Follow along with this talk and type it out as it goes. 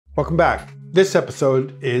Welcome back. This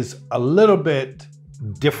episode is a little bit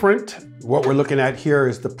different. What we're looking at here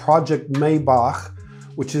is the Project Maybach,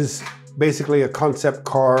 which is basically a concept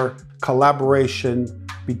car collaboration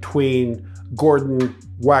between Gordon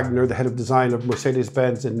Wagner, the head of design of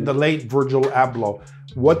Mercedes-Benz, and the late Virgil Abloh.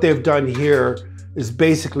 What they've done here is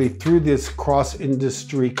basically through this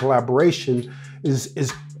cross-industry collaboration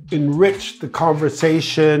is enrich the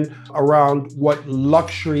conversation around what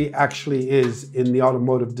luxury actually is in the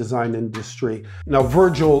automotive design industry. Now,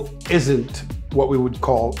 Virgil isn't what we would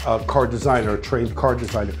call a car designer, a trained car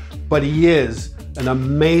designer, but he is an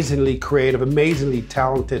amazingly creative, amazingly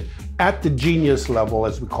talented, at the genius level,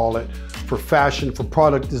 as we call it, for fashion, for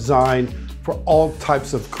product design, for all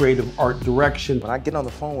types of creative art direction. When I get on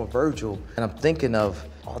the phone with Virgil and I'm thinking of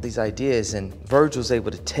all these ideas, and Virgil's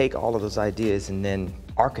able to take all of those ideas and then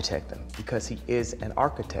architect them, because he is an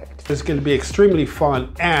architect. It's going to be extremely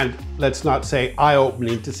fun and, let's not say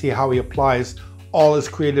eye-opening, to see how he applies all his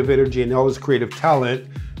creative energy and all his creative talent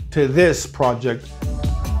to this project.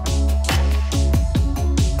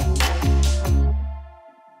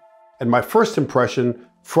 And my first impression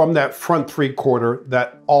from that front three-quarter,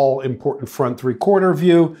 that all-important front three-quarter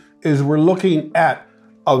view, is we're looking at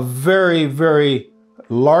a very, very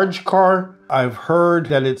large car. I've heard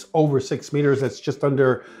that it's over 6 meters. That's just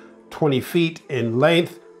under 20 feet in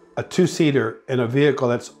length. A two-seater in a vehicle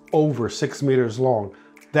that's over 6 meters long.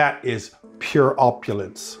 That is pure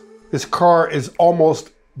opulence. This car is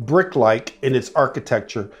almost brick-like in its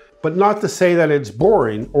architecture, but not to say that it's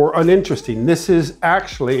boring or uninteresting. This is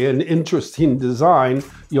actually an interesting design.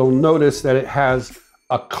 You'll notice that it has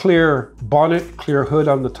a clear bonnet, clear hood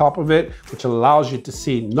on the top of it, which allows you to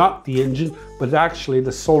see not the engine, but actually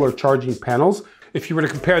the solar charging panels. If you were to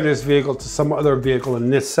compare this vehicle to some other vehicle in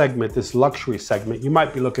this segment, this luxury segment, you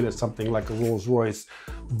might be looking at something like a Rolls-Royce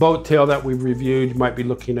boat tail that we've reviewed. You might be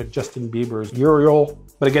looking at Justin Bieber's Uriel.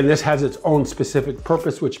 But again, this has its own specific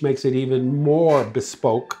purpose, which makes it even more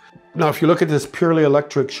bespoke. Now, if you look at this purely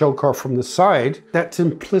electric show car from the side, that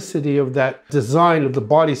simplicity of that design of the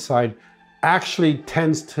body side actually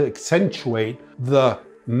tends to accentuate the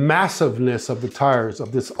massiveness of the tires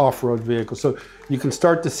of this off-road vehicle. So you can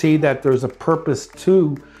start to see that there's a purpose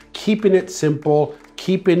to keeping it simple,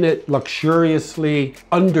 keeping it luxuriously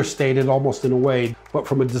understated almost in a way. But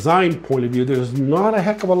from a design point of view, there's not a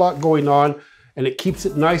heck of a lot going on, and it keeps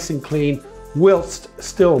it nice and clean whilst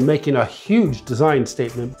still making a huge design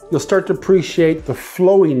statement. You'll start to appreciate the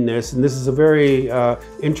flowiness, and this is a very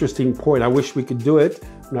interesting point. I wish we could do it.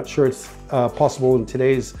 I'm not sure it's possible in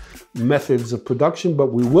today's methods of production,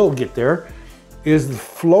 but we will get there, is the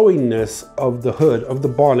flowiness of the hood, of the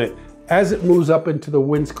bonnet, as it moves up into the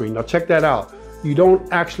windscreen. Now check that out. You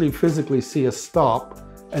don't actually physically see a stop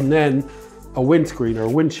and then a windscreen or a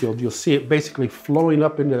windshield. You'll see it basically flowing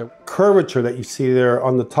up into the curvature that you see there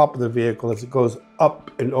on the top of the vehicle as it goes up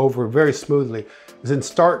and over very smoothly. It's in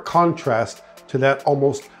stark contrast to that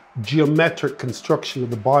almost geometric construction of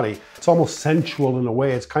the body. It's almost sensual in a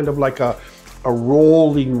way. It's kind of like a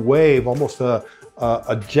rolling wave, almost a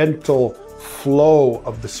gentle flow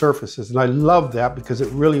of the surfaces. And I love that because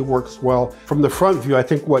it really works well. From the front view, I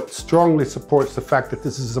think what strongly supports the fact that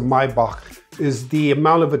this is a Maybach is the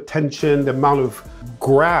amount of attention, the amount of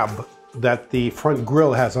grab that the front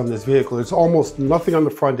grille has on this vehicle. There's almost nothing on the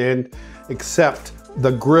front end except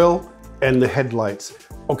the grille and the headlights.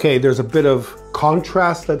 Okay, there's a bit of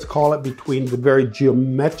contrast, let's call it, between the very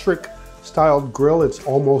geometric styled grille. It's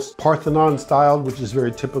almost Parthenon styled, which is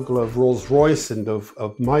very typical of Rolls-Royce and of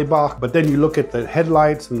Maybach. But then you look at the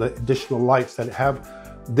headlights and the additional lights that have,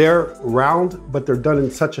 they're round, but they're done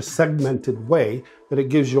in such a segmented way that it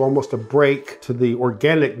gives you almost a break to the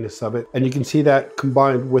organicness of it. And you can see that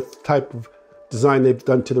combined with the type of design they've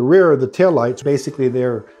done to the rear of the taillights. Basically,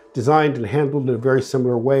 they're designed and handled in a very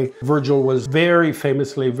similar way. Virgil was very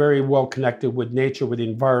famously very well connected with nature, with the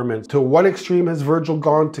environment. To what extreme has Virgil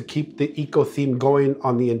gone to keep the eco theme going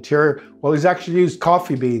on the interior? Well, he's actually used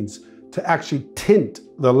coffee beans to actually tint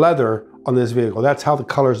the leather on this vehicle. That's how the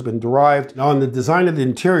color has been derived. Now, on the design of the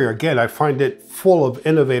interior, again, I find it full of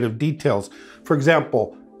innovative details. For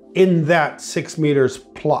example, in that 6 meters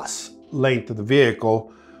plus length of the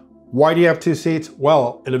vehicle, why do you have two seats?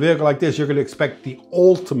 Well, in a vehicle like this, you're going to expect the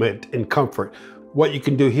ultimate in comfort. What you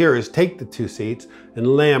can do here is take the two seats and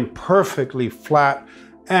lay them perfectly flat.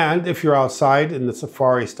 And if you're outside in the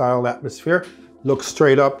safari style atmosphere, look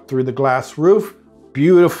straight up through the glass roof,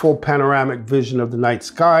 beautiful panoramic vision of the night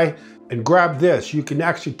sky. And grab this, you can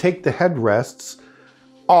actually take the headrests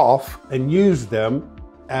off and use them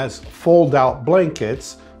as fold out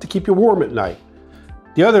blankets to keep you warm at night.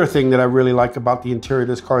 The other thing that I really like about the interior of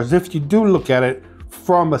this car is if you do look at it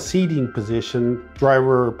from a seating position,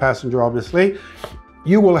 driver or passenger obviously,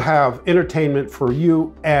 you will have entertainment for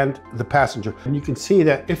you and the passenger. And you can see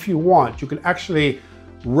that if you want, you can actually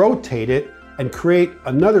rotate it and create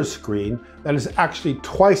another screen that is actually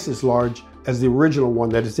twice as large as the original one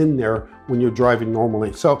that is in there when you're driving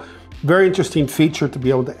normally. So very interesting feature to be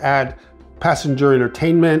able to add passenger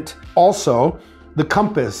entertainment. Also, the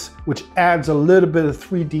compass, which adds a little bit of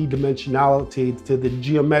 3D dimensionality to the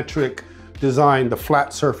geometric design, the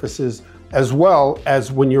flat surfaces, as well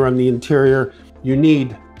as when you're on the interior. You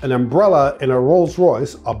need an umbrella in a Rolls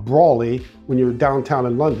Royce, a Brawley, when you're downtown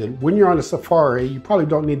in London. When you're on a Safari, you probably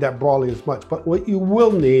don't need that Brawley as much, but what you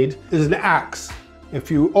will need is an axe. If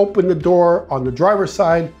you open the door on the driver's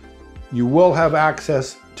side, you will have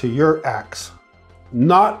access to your axe.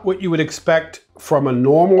 Not what you would expect from a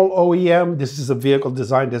normal OEM. This is a vehicle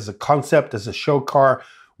designed as a concept, as a show car,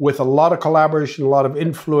 with a lot of collaboration, a lot of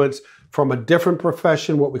influence from a different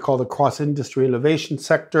profession, what we call the cross-industry innovation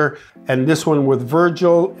sector. And this one with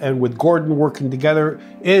Virgil and with Gordon working together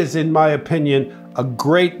is, in my opinion, a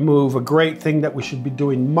great move, a great thing that we should be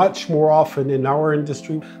doing much more often in our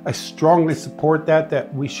industry. I strongly support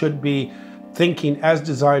that we should be thinking as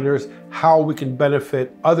designers how we can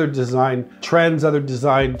benefit other design trends, other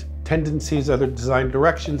design tendencies, other design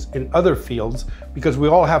directions in other fields, because we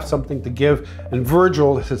all have something to give. And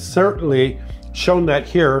Virgil has certainly shown that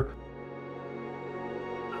here.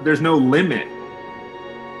 There's no limit.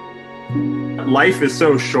 Life is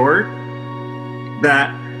so short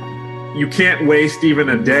that you can't waste even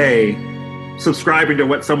a day subscribing to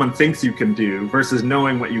what someone thinks you can do versus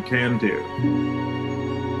knowing what you can do.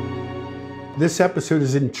 This episode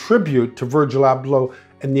is in tribute to Virgil Abloh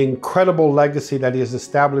and the incredible legacy that he has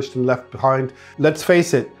established and left behind. Let's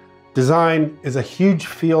face it, design is a huge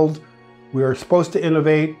field. We are supposed to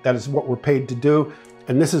innovate. That is what we're paid to do.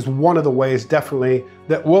 And this is one of the ways, definitely,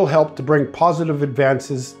 that will help to bring positive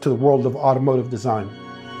advances to the world of automotive design.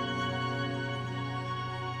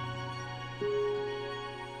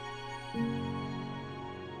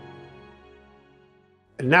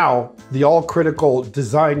 And now, the all-critical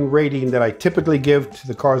design rating that I typically give to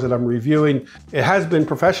the cars that I'm reviewing. It has been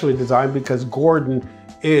professionally designed because Gordon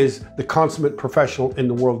is the consummate professional in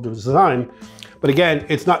the world of design. But again,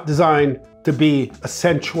 it's not designed to be a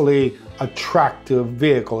sensually attractive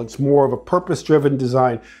vehicle. It's more of a purpose-driven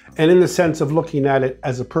design. And in the sense of looking at it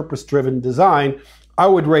as a purpose-driven design, I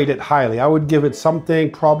would rate it highly. I would give it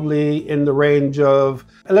something probably in the range of,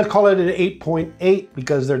 and let's call it an 8.8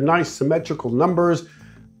 because they're nice symmetrical numbers.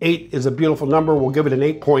 8 is a beautiful number. We'll give it an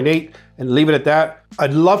 8.8 and leave it at that.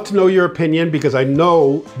 I'd love to know your opinion because I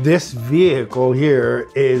know this vehicle here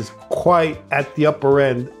is quite at the upper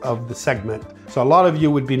end of the segment. So a lot of you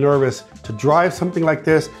would be nervous to drive something like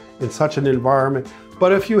this in such an environment.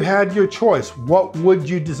 But if you had your choice, what would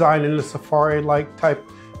you design in a Safari-like type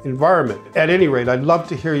environment? At any rate, I'd love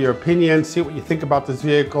to hear your opinion, see what you think about this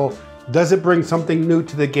vehicle. Does it bring something new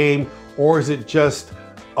to the game, or is it just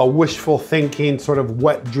a wishful thinking, sort of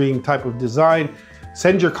wet dream type of design?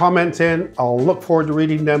 Send your comments in. I'll look forward to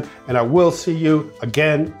reading them, and I will see you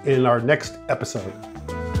again in our next episode.